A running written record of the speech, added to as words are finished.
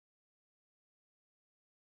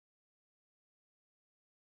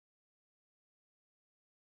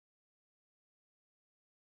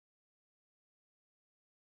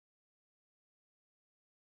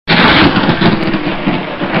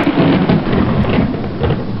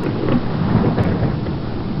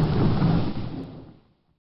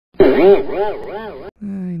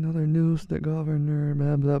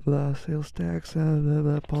sales tax,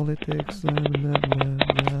 politics,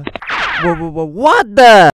 What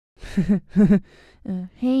the?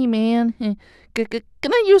 Hey man, can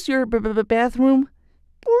I use your bathroom?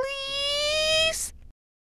 Please?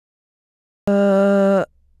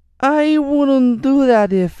 I wouldn't do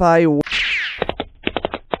that if I were.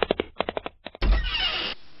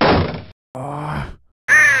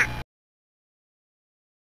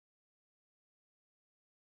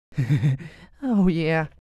 Oh yeah.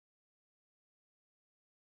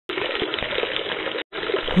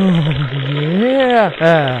 Oh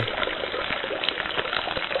yeah.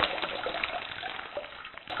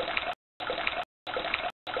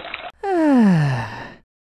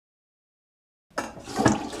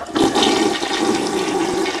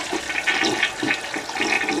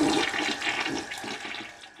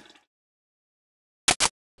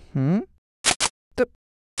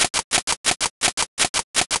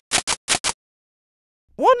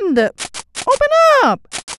 What in the? Open up!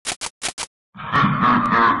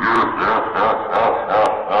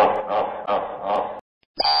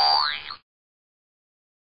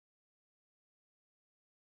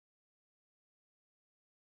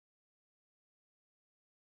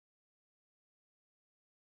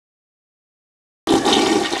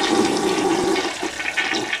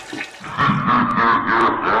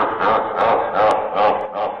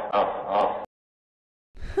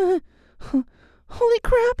 Holy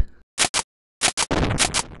crap!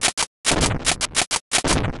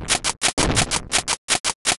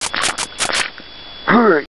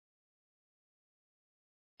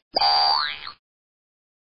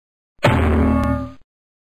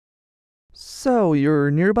 So,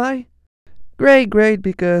 you're nearby? Great,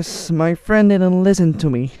 because my friend didn't listen to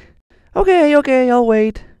me. Okay, I'll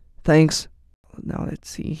wait. Thanks. Now let's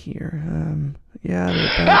see here. Yeah,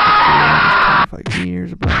 they're back for 25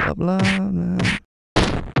 years, blah, blah, blah.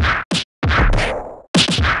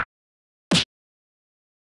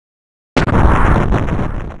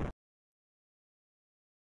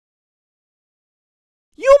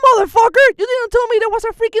 You motherfucker! You didn't tell me there was a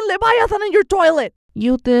freaking Leviathan in your toilet!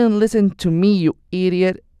 You didn't listen to me, you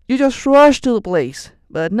idiot. You just rushed to the place.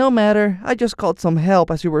 But no matter, I just called some help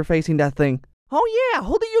as you were facing that thing. Oh yeah,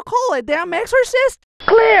 who do you call it? Damn exorcist?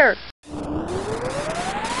 Clear!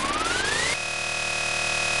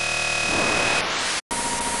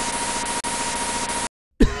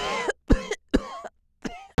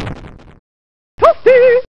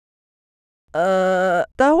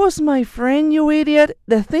 That was my friend, you idiot.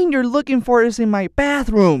 The thing you're looking for is in my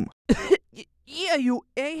bathroom. Yeah, you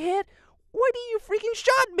egghead. Why did you freaking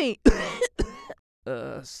shot me?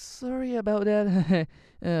 Sorry about that.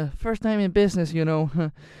 First time in business, you know.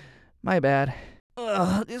 My bad.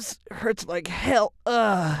 This hurts like hell.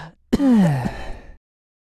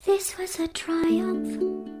 This was a triumph.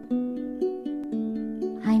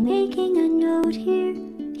 I'm making a note here,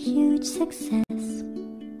 huge success.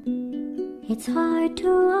 It's hard to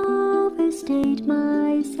overstate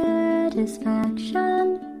my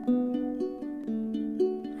satisfaction.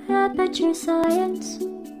 Aperture science.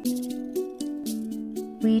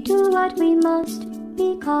 We do what we must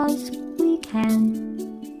because we can.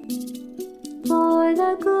 For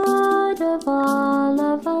the good of all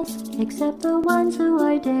of us, except the ones who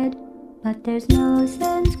are dead. But there's no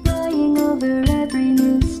sense crying over every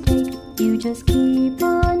mistake. You just keep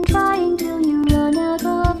on trying till you run out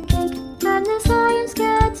of cake. And the science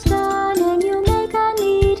gets done and you make a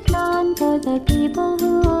neat gun for the people who